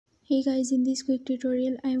Hey guys, in this quick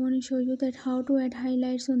tutorial I want to show you that how to add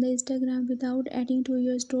highlights on the Instagram without adding to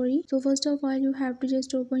your story. So first of all, you have to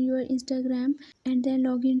just open your Instagram and then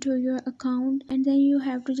log into your account, and then you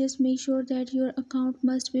have to just make sure that your account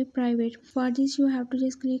must be private. For this you have to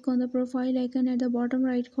just click on the profile icon at the bottom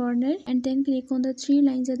right corner, and then click on the three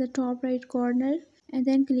lines at the top right corner, and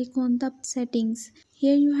then click on the settings.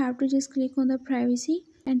 Here you have to just click on the privacy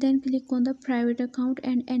and then click on the private account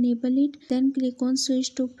and enable it, then click on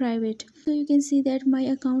switch to private. So you can see that my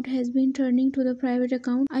account has been turning to the private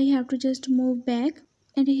account. I have to just move back,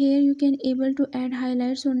 and here you can able to add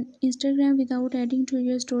highlights on Instagram without adding to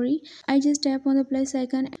your story. I just tap on the plus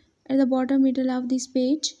icon at the bottom middle of this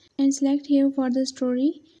page and select here for the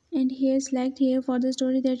story, and here select here for the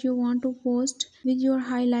story that you want to post with your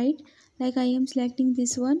highlight, like I am selecting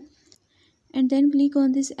this one, and then click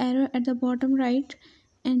on this arrow at the bottom right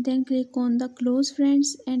and then click on the close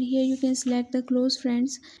friends, and here you can select the close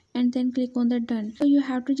friends and then click on the done. So you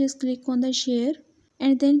have to just click on the share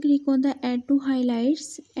and then click on the add to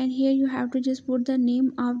highlights, and here you have to just put the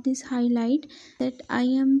name of this highlight that I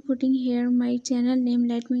am putting here my channel name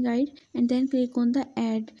Let Me Guide, and then click on the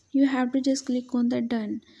add. You have to just click on the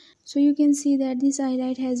done. So you can see that this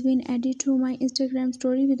highlight has been added to my Instagram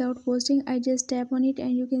story without posting. I just tap on it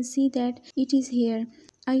and you can see that it is here.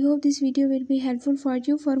 I hope this video will be helpful for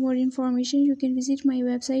you. For more information, you can visit my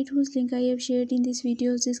website whose link I have shared in this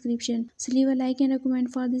video's description. So leave a like and a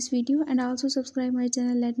comment for this video, and also subscribe my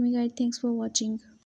channel Let Me Guide. Thanks for watching.